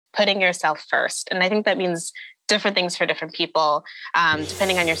putting yourself first. And I think that means different things for different people,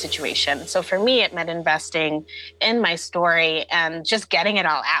 depending on your situation. So for me, it meant investing in my story and just getting it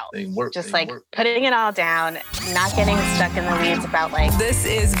all out. Putting it all down, not getting stuck in the weeds about like... This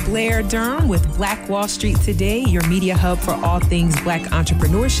is Blair Durham with Black Wall Street Today, your media hub for all things Black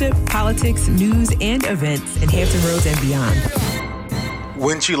entrepreneurship, politics, news, and events in Hampton Roads and beyond.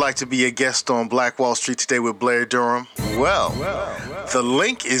 Wouldn't you like to be a guest on Black Wall Street Today with Blair Durham? Well, the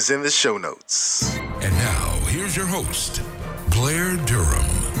link is in the show notes. And now, here's your host, Blair Durham.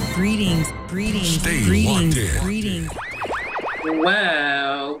 Greetings.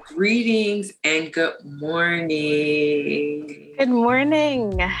 Well, greetings and good morning. Good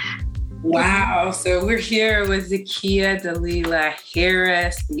morning. Wow. So we're here with Zakiya Dalila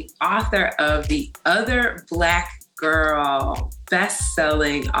Harris, the author of The Other Black Girl,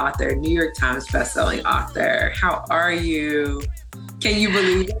 best-selling author, New York Times best-selling author. How are you? Can you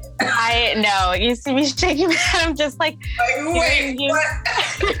believe it? I know. You see me shaking my head. I'm just like wait, what?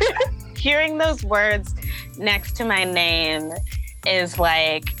 Hearing those words next to my name is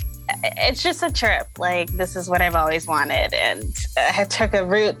like, it's just a trip. Like, this is what I've always wanted. And I took a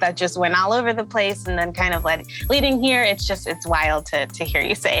route that just went all over the place and then kind of like leading here. It's wild to hear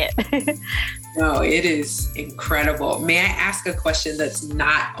you say it. No, it is incredible. May I ask a question that's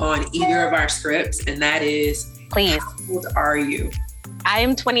not on either of our scripts? And that is, please. How old are you? I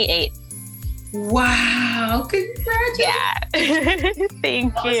am 28. Wow. Congratulations. Yeah.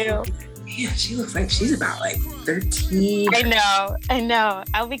 Thank you. Man, she looks like she's about like 13. I know.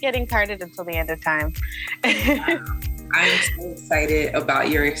 I'll be getting carded until the end of time. I'm so excited about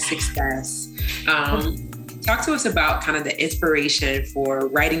your success. Talk to us about kind of the inspiration for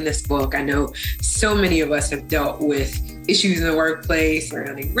writing this book. I know so many of us have dealt with issues in the workplace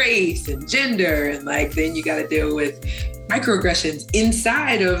surrounding race and gender, and like then you got to deal with microaggressions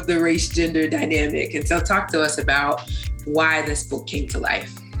inside of the race-gender dynamic. And so talk to us about why this book came to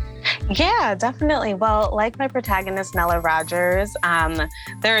life. Yeah, definitely. Well, like my protagonist, Nella Rogers,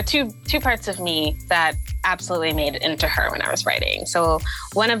 there are two parts of me that absolutely made it into her when I was writing. So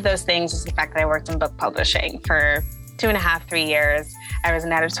one of those things is the fact that I worked in book publishing for 2.5, 3 years. I was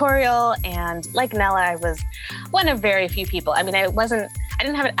an editorial, and like Nella, I was one of very few people. I mean, I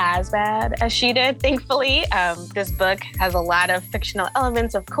didn't have it as bad as she did, thankfully. This book has a lot of fictional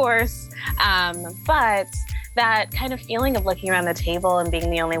elements, of course, but that kind of feeling of looking around the table and being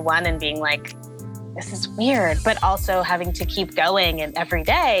the only one and being like, this is weird, but also having to keep going and every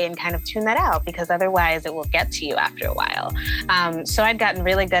day and kind of tune that out because otherwise it will get to you after a while. So I'd gotten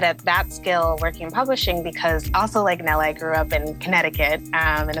really good at that skill working in publishing because also like Nella, I grew up in Connecticut, in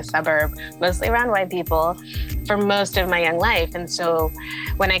a suburb, mostly around white people for most of my young life. And so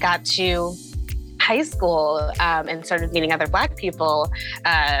when I got to high school and started meeting other Black people,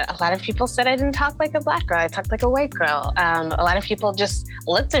 a lot of people said I didn't talk like a Black girl. I talked like a white girl. A lot of people just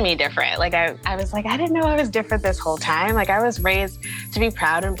looked at me different. Like I was like, I didn't know I was different this whole time. Like I was raised to be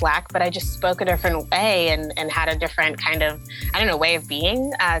proud and Black, but I just spoke a different way and had a different kind of, way of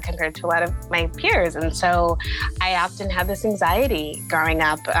being compared to a lot of my peers. And so I often had this anxiety growing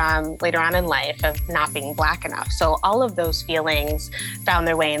up later on in life of not being Black enough. So all of those feelings found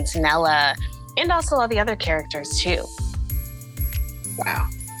their way into Nella, and also all the other characters too. Wow.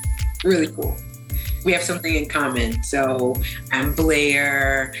 Really cool. We have something in common. So I'm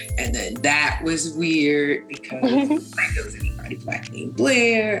Blair, and then that was weird because there was anybody Black named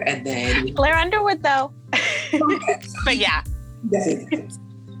Blair, and then... Blair Underwood though. Okay. But yeah.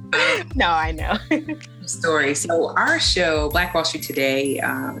 No, I know. Story. So our show, Black Wall Street Today,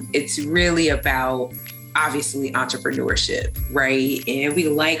 it's really about obviously entrepreneurship, right? And we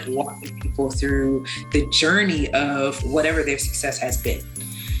like walking people through the journey of whatever their success has been.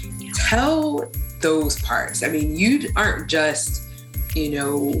 Tell those parts. I mean, you aren't just, a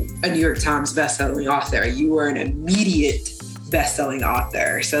New York Times bestselling author. You are an immediate bestselling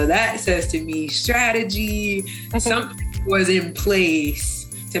author. So that says to me, strategy, something was in place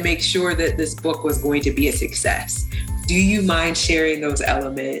to make sure that this book was going to be a success. Do you mind sharing those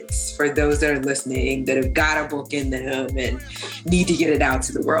elements for those that are listening that have got a book in them and need to get it out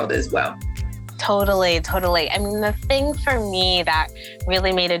to the world as well? Totally. I mean, the thing for me that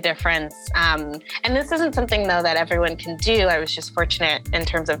really made a difference, and this isn't something, though, that everyone can do. I was just fortunate in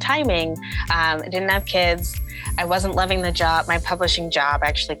terms of timing. I didn't have kids. I wasn't loving the job, my publishing job. I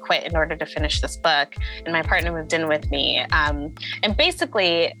actually quit in order to finish this book, and my partner moved in with me. And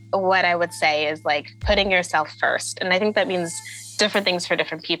basically, what I would say is like putting yourself first. And I think that means different things for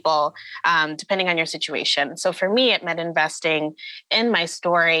different people, depending on your situation. So for me, it meant investing in my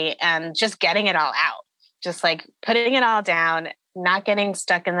story and just getting it all out. Just like putting it all down, not getting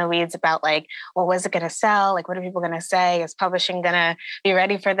stuck in the weeds about like, well, was it going to sell? Like, what are people going to say? Is publishing going to be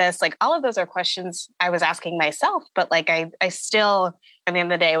ready for this? Like, all of those are questions I was asking myself. But like, I still, at the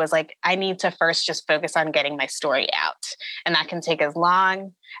end of the day, was like, I need to first just focus on getting my story out. And that can take as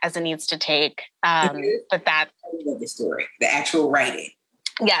long as it needs to take. But that... the story, the actual writing.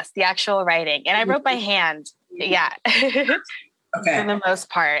 Yes, the actual writing. And I wrote by hand. Yeah. Okay. For the most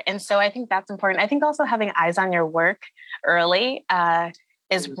part. And so I think that's important. I think also having eyes on your work early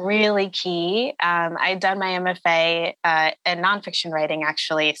is really key. I'd done my MFA in nonfiction writing,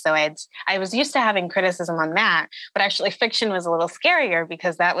 actually. So I was used to having criticism on that, but actually fiction was a little scarier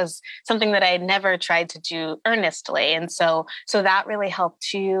because that was something that I had never tried to do earnestly. And so that really helped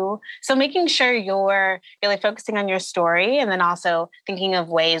too. So making sure you're really focusing on your story and then also thinking of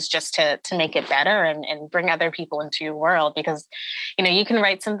ways just to make it better and bring other people into your world, because, you know, you can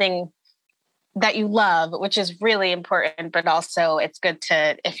write something that you love, which is really important, but also it's good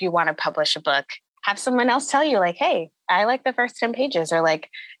to, if you want to publish a book, have someone else tell you like, hey, I like the first 10 pages, or like,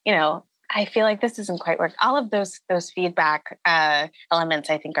 you know, I feel like this isn't quite working. All of those feedback elements,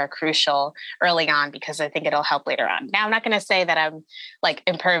 I think, are crucial early on, because I think it'll help later on. Now, I'm not going to say that I'm like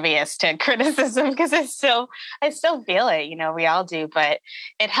impervious to criticism, because I still feel it, you know, we all do, but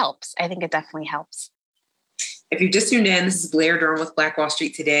it helps. I think it definitely helps. If you just tuned in, this is Blair Durham with Black Wall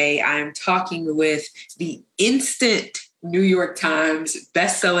Street Today. I'm talking with the instant New York Times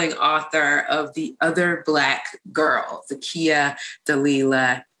bestselling author of The Other Black Girl, Zakiya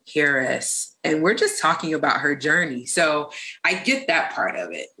Dalila Harris. And we're just talking about her journey. So I get that part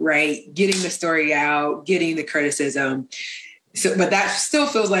of it, right? Getting the story out, getting the criticism. So, but that still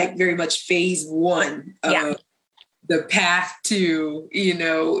feels like very much phase one of the path to, you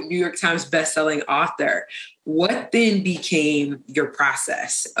know, New York Times bestselling author. What then became your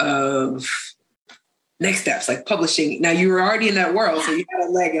process of next steps, like publishing? Now, you were already in that world, so you had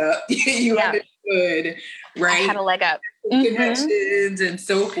a leg up. You understood, right? I had a leg up. Connections and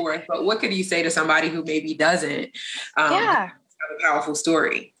so forth. But what could you say to somebody who maybe doesn't have a powerful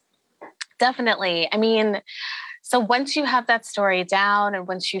story? Definitely. I mean, so once you have that story down and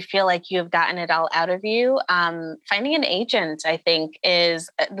once you feel like you've gotten it all out of you, finding an agent, I think, is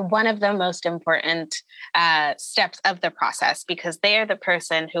one of the most important steps of the process, because they are the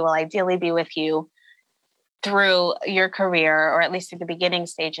person who will ideally be with you through your career, or at least through the beginning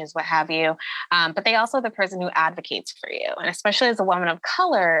stages, what have you. But they also the person who advocates for you. And especially as a woman of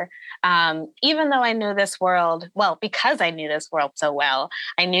color, even though I knew this world, well, because I knew this world so well,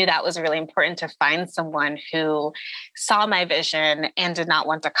 I knew that was really important to find someone who saw my vision and did not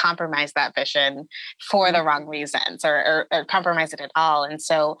want to compromise that vision for the wrong reasons, or compromise it at all. And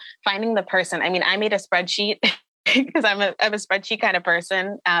so finding the person, I mean, I made a spreadsheet because I'm a spreadsheet kind of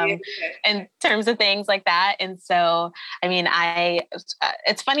person in terms of things like that. And so, I mean,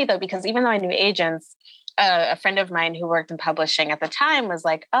 it's funny though, because even though I knew agents, a friend of mine who worked in publishing at the time was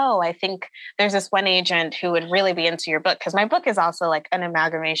like, oh, I think there's this one agent who would really be into your book. Because my book is also like an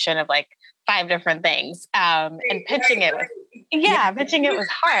amalgamation of like 5 different things. And pitching it was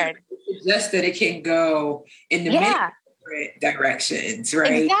hard. Just that it can go in the different directions,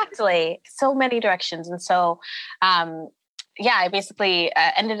 right? Exactly. So many directions. And so, I basically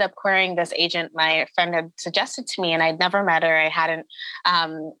ended up querying this agent my friend had suggested to me, and I'd never met her. I hadn't,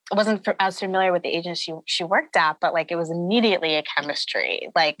 wasn't as familiar with the agent she worked at, but like it was immediately a chemistry.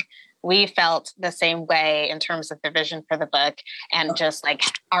 Like we felt the same way in terms of the vision for the book and just like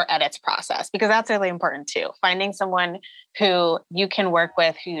our edits process, because that's really important too. Finding someone who you can work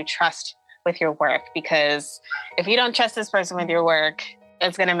with, who you trust with your work, because if you don't trust this person with your work,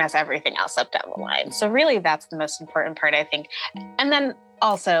 it's going to mess everything else up down the line. So really that's the most important part, I think. And then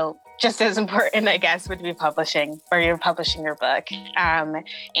also just as important, I guess, would be publishing, or you're publishing your book.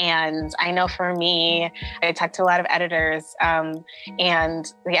 And I know for me, I talked to a lot of editors, and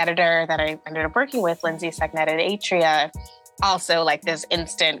the editor that I ended up working with, Lindsay Segnet at Atria, also like this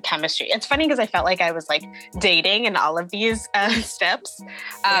instant chemistry. It's funny because I felt like I was like dating in all of these steps,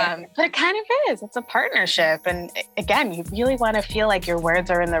 but it kind of is. It's a partnership. And again, you really want to feel like your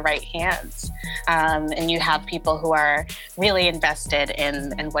words are in the right hands, and you have people who are really invested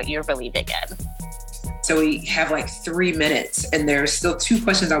in what you're believing in. So we have like 3 minutes, and there's still 2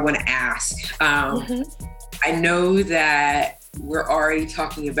 questions I want to ask. I know that we're already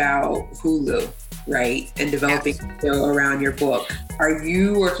talking about Hulu, right? And developing a show around your book. Are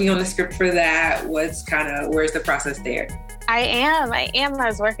you working on the script for that? Where's the process there? I am. I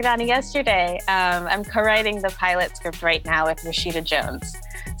was working on it yesterday. I'm co-writing the pilot script right now with Rashida Jones.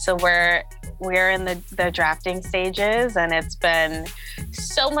 So we're in the drafting stages, and it's been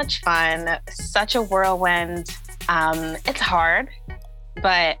so much fun, such a whirlwind. It's hard,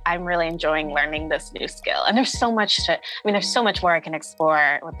 but I'm really enjoying learning this new skill. And there's so much more I can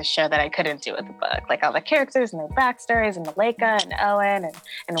explore with the show that I couldn't do with the book. Like all the characters and their backstories and Malika and Owen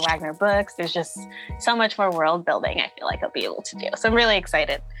and the Wagner books. There's just so much more world building I feel like I'll be able to do. So I'm really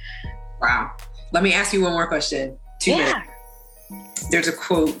excited. Wow. Let me ask you one more question. 2 minutes. There's a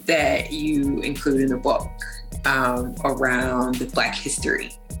quote that you include in the book around the Black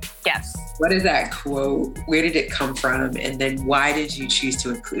history. Yes. What is that quote? Where did it come from? And then why did you choose to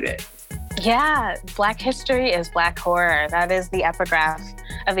include it? Yeah, Black history is Black horror. That is the epigraph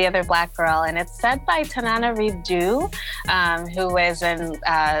of The Other Black Girl. And it's said by Tananarive Due, who is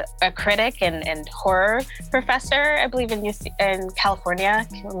a critic and horror professor, I believe in California. I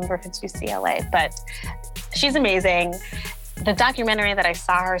can't remember if it's UCLA, but she's amazing. The documentary that I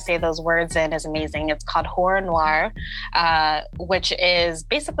saw her say those words in is amazing. It's called Horror Noir, which is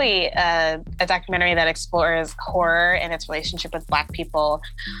basically a documentary that explores horror and its relationship with Black people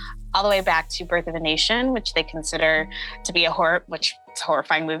all the way back to Birth of a Nation, which they consider to be a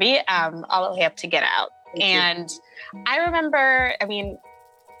horrifying movie, all the way up to Get Out. And I remember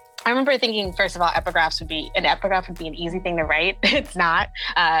thinking, first of all, an epigraph would be an easy thing to write. It's not.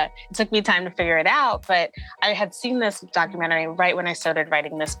 It took me time to figure it out, but I had seen this documentary right when I started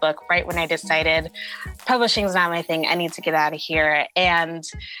writing this book, right when I decided publishing is not my thing. I need to get out of here. And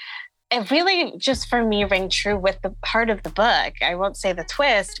it really just for me rang true with the part of the book. I won't say the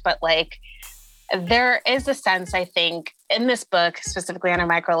twist, but like there is a sense, I think, in this book, specifically on a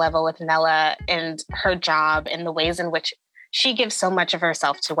micro level with Nella and her job and the ways in which she gives so much of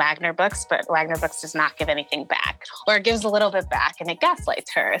herself to Wagner Books, but Wagner Books does not give anything back, or it gives a little bit back and it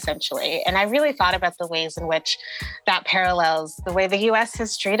gaslights her, essentially. And I really thought about the ways in which that parallels the way the U.S.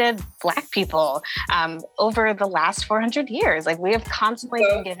 has treated Black people over the last 400 years. Like, we have constantly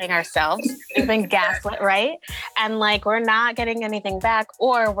been giving ourselves, we've been gaslit, right? And like, we're not getting anything back,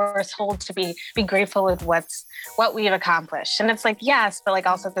 or we're told to be grateful with what we've accomplished. And it's like, yes, but like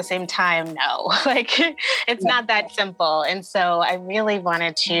also at the same time, no, like it's not that simple. And so I really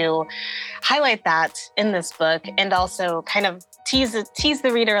wanted to highlight that in this book and also kind of tease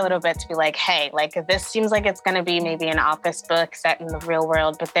the reader a little bit to be like, hey, like this seems like it's going to be maybe an office book set in the real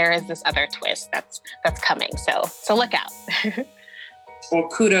world, but there is this other twist that's coming. So look out. Well,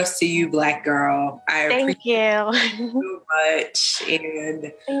 kudos to you, Black girl. Thank you so much.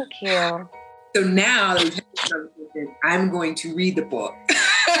 And thank you. So now that we've had this conversation, I'm going to read the book.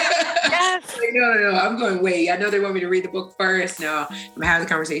 Yes. No. I'm going, wait, I know they want me to read the book first. No, I'm going to have the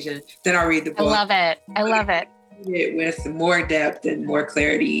conversation. Then I'll read the book. I love it. It with more depth and more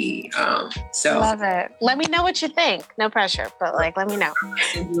clarity. So love it. Let me know what you think. No pressure, but like, let me know. I'll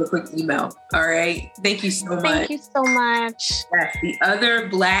send you a quick email. All right. Thank you so much. Thank you so much. That's The Other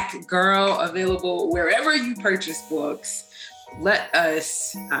Black Girl, available wherever you purchase books. Let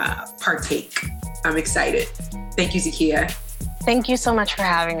us partake. I'm excited. Thank you, Zakia. Thank you so much for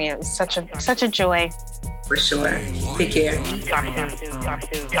having me. It was such a joy. For sure. Take care.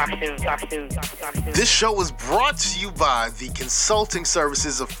 This show is brought to you by the consulting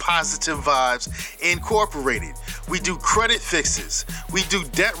services of Positive Vibes Incorporated. We do credit fixes, we do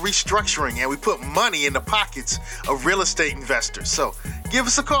debt restructuring, and we put money in the pockets of real estate investors. So give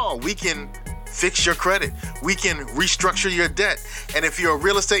us a call. We can fix your credit. We can restructure your debt. And if you're a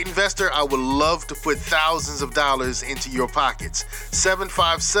real estate investor, I would love to put thousands of dollars into your pockets.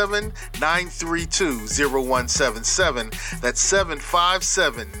 757-932-0177. That's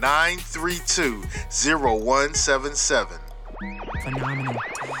 757-932-0177. Phenomenal.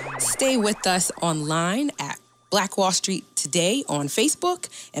 Stay with us online at Black Wall Street Today on Facebook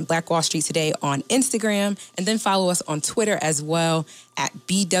and Black Wall Street Today on Instagram, and then follow us on Twitter as well at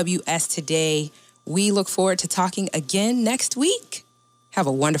BWS Today. We look forward to talking again next week. Have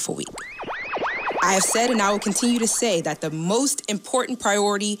a wonderful week. I have said and I will continue to say that the most important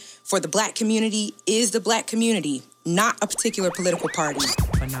priority for the Black community is the Black community, not a particular political party.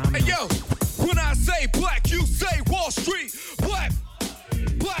 Phenomenal. Hey, yo, when I say black, you say Wall Street. Black.